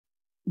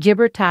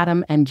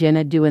Tatum and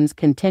Jenna Dewan's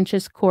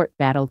contentious court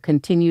battle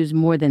continues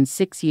more than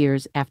 6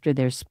 years after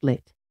their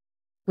split,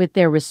 with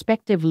their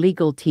respective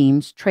legal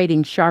teams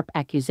trading sharp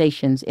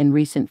accusations in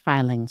recent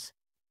filings.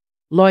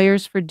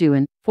 Lawyers for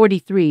Dewan,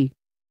 43,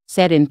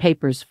 said in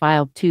papers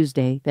filed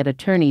Tuesday that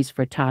attorneys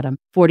for Tatum,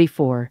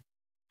 44,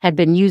 had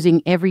been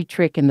using every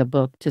trick in the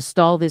book to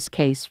stall this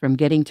case from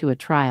getting to a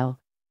trial,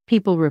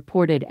 People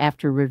reported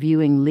after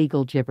reviewing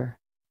legal gibber.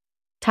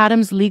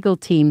 Tatum's legal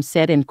team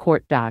said in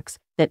court docs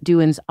that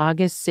Dewan's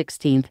August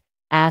 16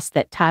 asked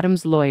that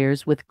Tatum's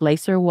lawyers with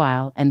Glaser,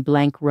 Weil, and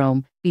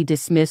Rome be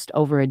dismissed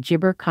over a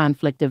gibber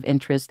conflict of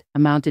interest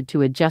amounted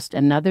to just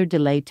another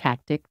delay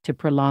tactic to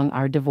prolong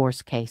our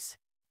divorce case.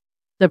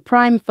 The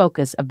prime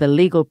focus of the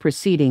legal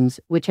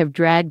proceedings, which have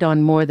dragged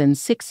on more than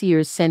 6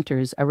 years,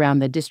 centers around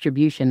the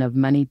distribution of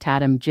money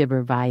Tatum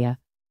gibber via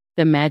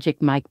the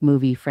Magic Mike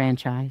movie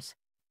franchise.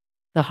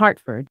 The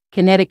Hartford,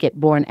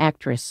 Connecticut-born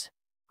actress,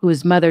 who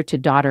is mother to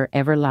daughter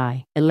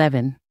Everly,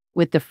 11,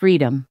 with the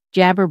Freedom,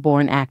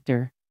 Jabber-born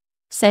actor,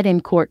 said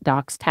in court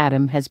docs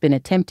Tatum has been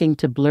attempting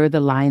to blur the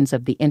lines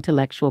of the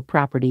intellectual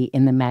property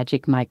in the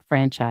Magic Mike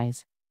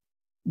franchise.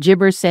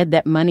 Gibber said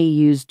that money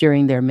used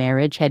during their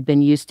marriage had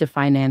been used to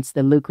finance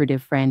the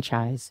lucrative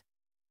franchise,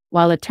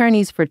 while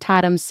attorneys for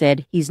Tatum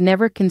said he's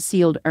never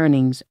concealed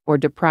earnings or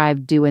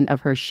deprived Dewan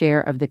of her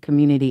share of the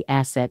community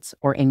assets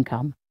or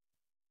income.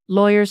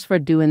 Lawyers for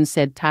Dewan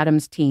said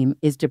Tatum's team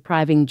is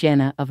depriving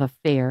Jenna of a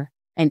fair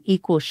and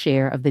equal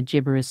share of the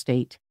gibber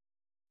estate,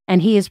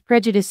 and he is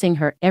prejudicing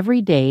her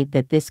every day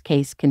that this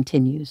case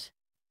continues.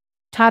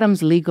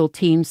 Tatum's legal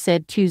team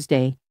said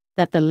Tuesday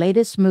that the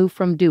latest move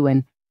from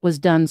Dewan was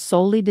done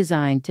solely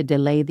designed to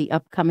delay the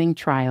upcoming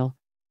trial,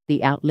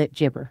 the outlet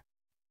gibber.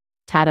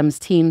 Tatum's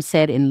team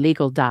said in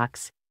legal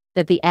docs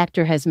that the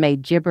actor has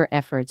made gibber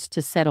efforts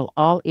to settle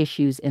all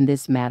issues in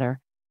this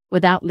matter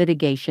without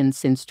litigation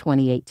since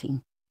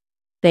 2018.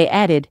 They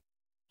added,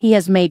 he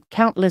has made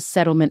countless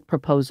settlement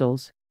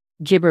proposals,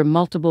 gibber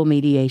multiple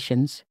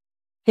mediations.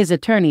 His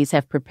attorneys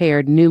have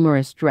prepared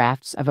numerous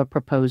drafts of a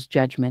proposed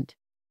judgment,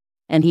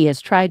 and he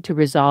has tried to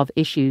resolve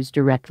issues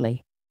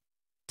directly.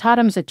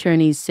 Tatum's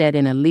attorneys said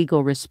in a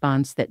legal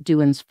response that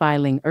Dewan's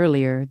filing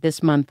earlier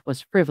this month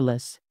was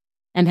frivolous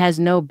and has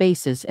no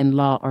basis in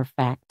law or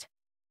fact,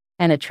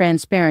 and a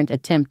transparent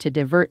attempt to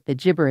divert the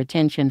gibber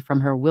attention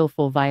from her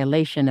willful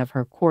violation of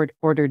her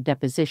court-ordered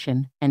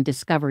deposition and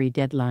discovery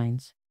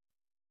deadlines.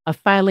 A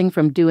filing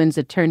from Dewan's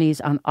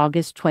attorneys on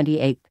August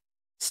 28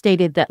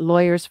 stated that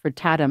lawyers for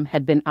Tatum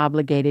had been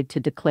obligated to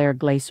declare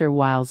Glaser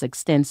Weil's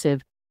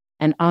extensive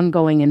and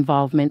ongoing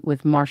involvement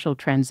with Marshall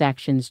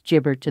Transactions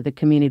gibber to the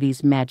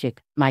community's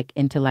Magic Mike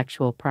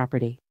intellectual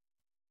property.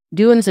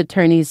 Dewan's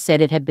attorneys said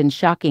it had been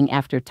shocking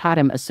after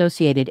Tatum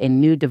associated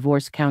in new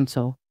divorce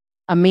counsel,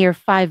 a mere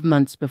 5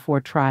 months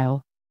before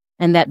trial,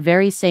 and that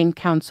very same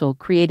counsel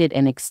created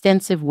an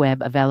extensive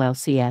web of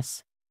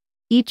LLCs,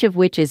 each of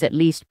which is at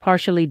least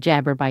partially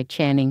jabber by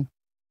Channing,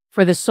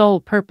 for the sole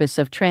purpose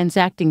of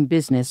transacting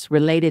business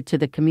related to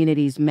the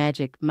community's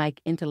Magic Mike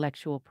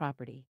intellectual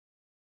property.